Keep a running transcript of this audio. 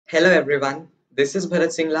Hello everyone, this is Bharat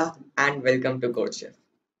Singla and welcome to CodeChef.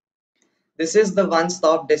 This is the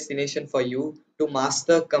one-stop destination for you to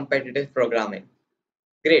master competitive programming.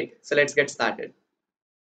 Great, so let's get started.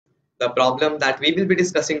 The problem that we will be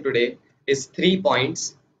discussing today is 3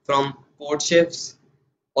 points from CodeChef's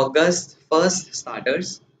August first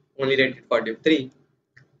starters, only rated for div 3.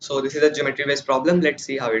 So this is a geometry-based problem. Let's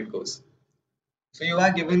see how it goes. So you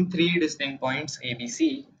are given three distinct points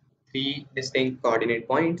ABC, three distinct coordinate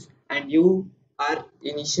points, and you are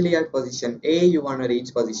initially at position A, you want to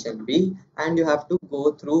reach position B, and you have to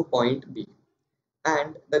go through point B.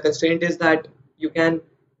 And the constraint is that you can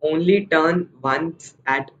only turn once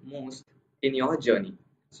at most in your journey.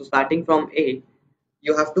 So starting from A,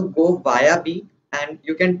 you have to go via B and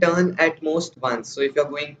you can turn at most once. So if you're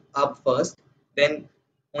going up first, then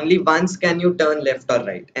only once can you turn left or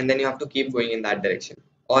right, and then you have to keep going in that direction.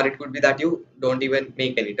 Or it could be that you don't even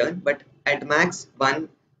make any turn, but at max one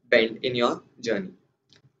bend in your journey.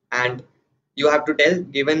 And you have to tell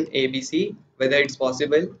given ABC whether it's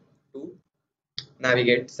possible to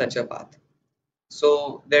navigate such a path.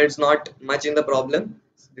 So there's not much in the problem.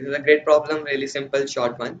 This is a great problem, really simple,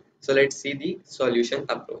 short one. So let's see the solution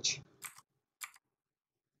approach.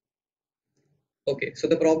 Okay, so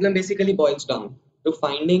the problem basically boils down to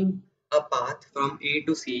finding a path from A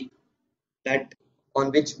to C that on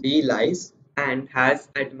which B lies and has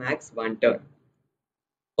at max one turn.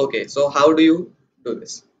 Okay, so how do you do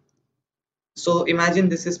this? So imagine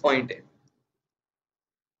this is point A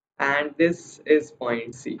and this is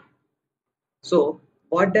point C. So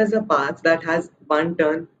what does a path that has one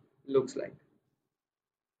turn looks like?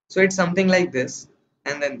 So it's something like this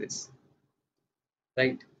and then this,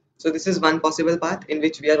 right? So this is one possible path in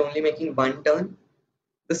which we are only making one turn.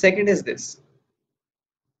 The second is this,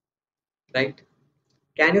 right?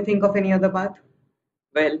 Can you think of any other path?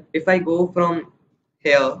 Well, if I go from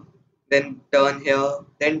here, then turn here,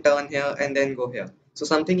 and then go here. So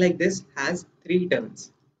something like this has three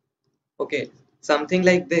turns. Okay, something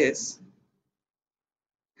like this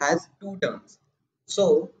has two turns.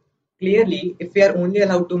 So clearly, if we are only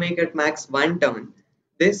allowed to make at max one turn,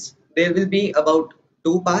 this there will be about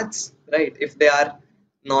two paths, right? If they are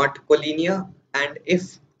not collinear, and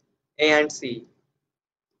if A and C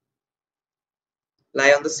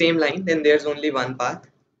lie on the same line, then there's only one path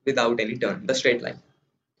without any turn, the straight line.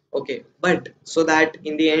 Okay, but so that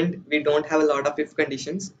in the end we don't have a lot of if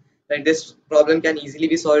conditions, like this problem can easily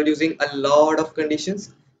be solved using a lot of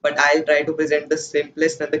conditions, but I'll try to present the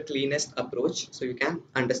simplest and the cleanest approach so you can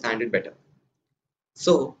understand it better.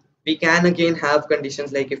 So we can again have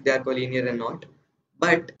conditions like if they are collinear and not,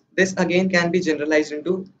 but this again can be generalized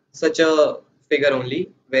into such a figure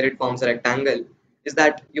only where it forms a rectangle, is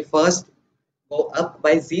that you first go up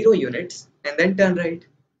by 0 units and then turn right,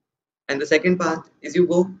 and the second path is you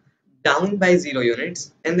go down by 0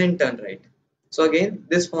 units and then turn right. So again,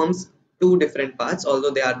 this forms two different paths,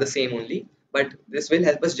 although they are the same only, but this will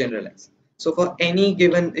help us generalize. So for any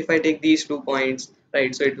given, if I take these 2 points,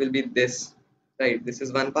 right, so it will be this, right, this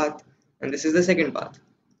is one path and this is the second path.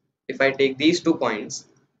 If I take these 2 points,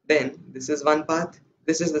 then this is one path,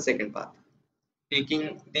 this is the second path.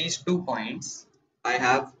 Taking these 2 points, I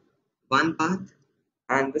have one path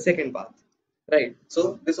and the second path, right?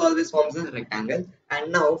 So this always forms a rectangle,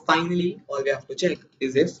 and now finally all we have to check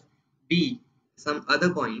is if B, some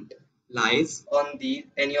other point, lies on the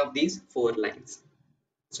any of these four lines.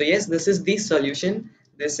 So yes, this is the solution.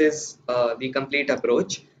 This is the complete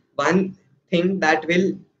approach. One thing that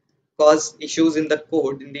will cause issues in the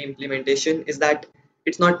code in the implementation is that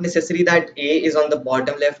it's not necessary that A is on the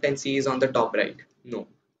bottom left and C is on the top right. No,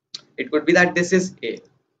 it could be that this is A,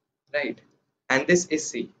 right, and this is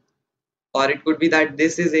C, or it could be that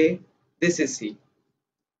this is A, this is C,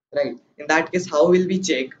 right? In that case, how will we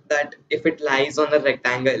check that if it lies on a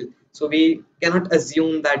rectangle? So we cannot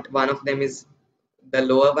assume that one of them is the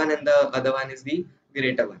lower one and the other one is the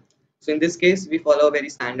greater one. So in this case, we follow a very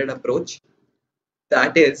standard approach,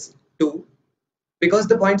 that is to, because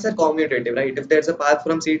the points are commutative, right? If there's a path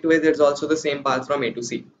from C to A, there's also the same path from A to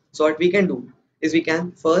C. So what we can do is we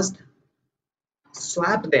can first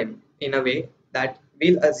swap them in a way that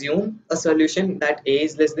we'll assume a solution that A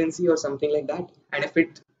is less than C or something like that, and if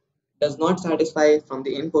it does not satisfy from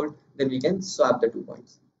the input, then we can swap the 2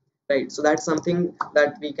 points, right? So that's something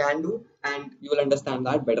that we can do, and you will understand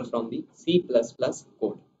that better from the C++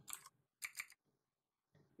 code.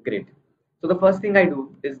 Great. So the first thing I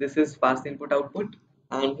do is this is fast input output,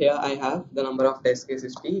 and here I have the number of test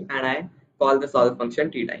cases t, and I call the solve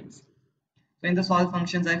function t times. So in the solve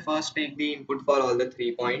functions, I first take the input for all the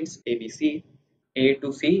 3 points ABC, A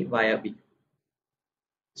to C via B.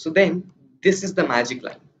 So then this is the magic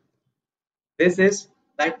line. this is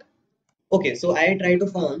that. Okay, so I try to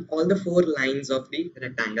form all the four lines of the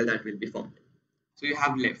rectangle that will be formed. So you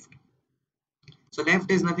have left. So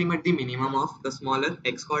left is nothing but the minimum of the smaller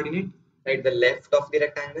x coordinate, right? The left of the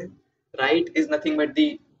rectangle. Right is nothing but the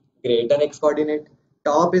greater x coordinate.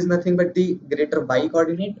 Top is nothing but the greater y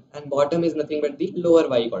coordinate, and bottom is nothing but the lower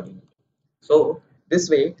y coordinate. So this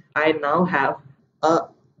way, I now have a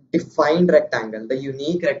defined rectangle, the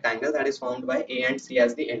unique rectangle that is formed by A and C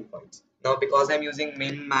as the endpoints. Now, because I'm using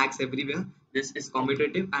min, max everywhere, this is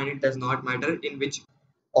commutative and it does not matter in which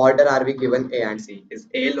order are we given A and C. Is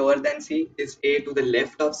A lower than C? Is A to the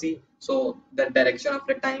left of C? So the direction of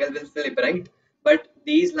rectangle will flip, right? But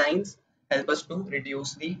these lines help us to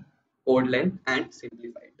reduce the code length and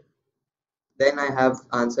simplify it. Then I have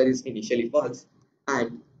answer is initially false,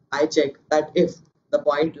 and I check that if the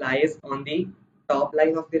point lies on the top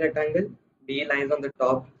line of the rectangle, B lies on the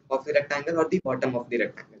top of the rectangle or the bottom of the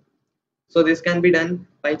rectangle. So this can be done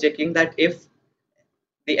by checking that if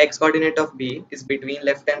the x coordinate of B is between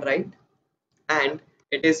left and right, and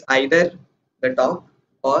it is either the top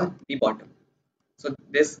or the bottom. So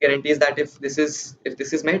this guarantees that if this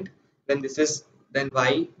is met, then this is then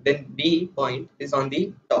y then B point is on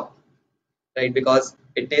the top, right? Because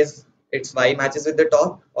its y matches with the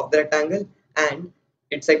top of the rectangle, and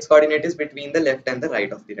its x coordinate is between the left and the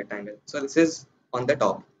right of the rectangle. So this is on the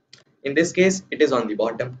top. In this case, it is on the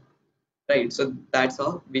bottom, right? So that's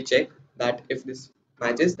how we check that if this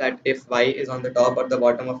matches, that if y is on the top or the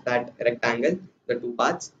bottom of that rectangle, the two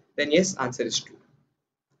paths, then yes, answer is true.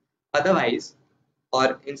 Otherwise,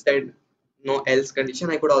 or instead no else condition,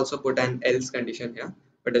 I could also put an else condition here,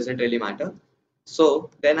 but doesn't really matter. So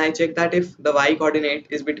then I check that if the y coordinate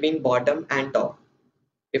is between bottom and top.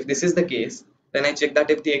 If this is the case, then I check that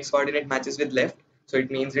if the x coordinate matches with left, so it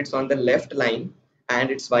means it's on the left line, and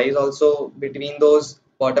its y is also between those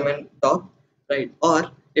bottom and top, right? Or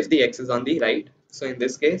if the x is on the right, so in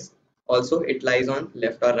this case also it lies on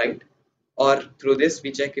left or right, or through this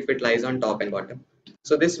we check if it lies on top and bottom.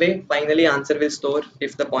 So this way finally answer will store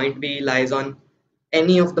if the point B lies on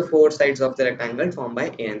any of the four sides of the rectangle formed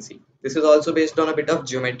by A and C. This is also based on a bit of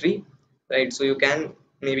geometry, right? So you can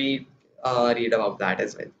maybe read about that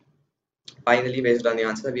as well. Finally, based on the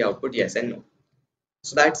answer, we output yes and no.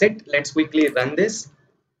 So that's it. Let's quickly run this.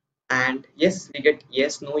 And yes, we get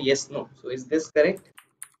yes, no, yes, no. So is this correct?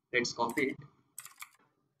 Let's copy it.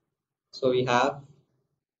 So we have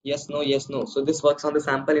yes, no, yes, no. So this works on the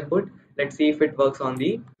sample input. Let's see if it works on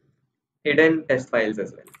the hidden test files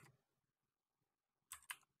as well.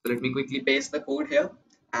 So let me quickly paste the code here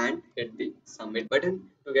and hit the submit button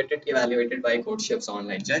to get it evaluated by CodeChef's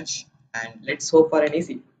online judge. And let's hope for an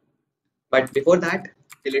easy. But before that,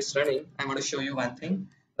 till it's running, I want to show you one thing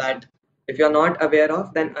that if you're not aware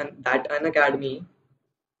of, then that Unacademy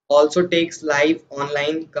also takes live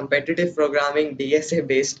online competitive programming DSA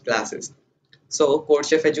based classes. So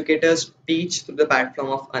CodeChef educators teach through the platform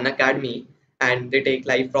of Unacademy, and they take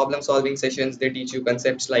live problem solving sessions. They teach you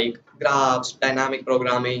concepts like graphs, dynamic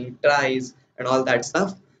programming, tries, and all that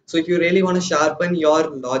stuff. So if you really want to sharpen your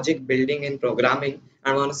logic building in programming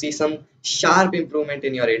and want to see some sharp improvement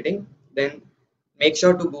in your rating, then make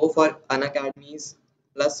sure to go for Unacademy's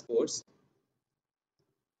Plus course.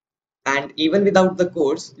 And even without the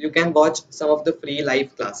course, you can watch some of the free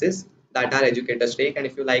live classes that are educators take, and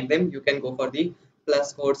if you like them, you can go for the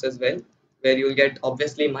plus course as well, where you'll get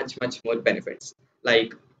obviously much more benefits,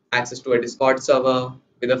 like access to a Discord server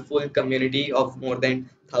with a full community of more than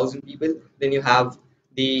 1,000 people. Then you have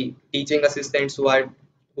the teaching assistants who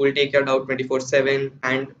will take your doubt 24/7,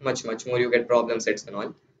 and much more. You get problem sets and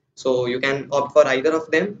all. So you can opt for either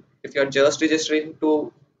of them. If you're just registering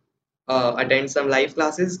to attend some live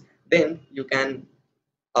classes, then you can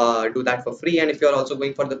do that for free. And if you're also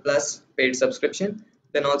going for the plus paid subscription,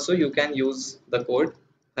 then also you can use the code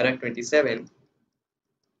Harak27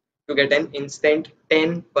 to get an instant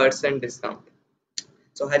 10% discount.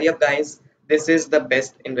 So hurry up guys, this is the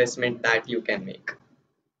best investment that you can make.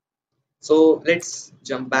 So let's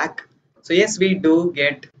jump back. So yes, we do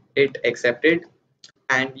get it accepted,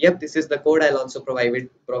 and yep, this is the code. I'll also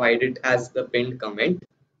provide it as the pinned comment.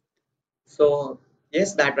 So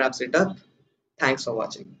yes, that wraps it up. Thanks for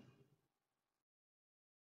watching.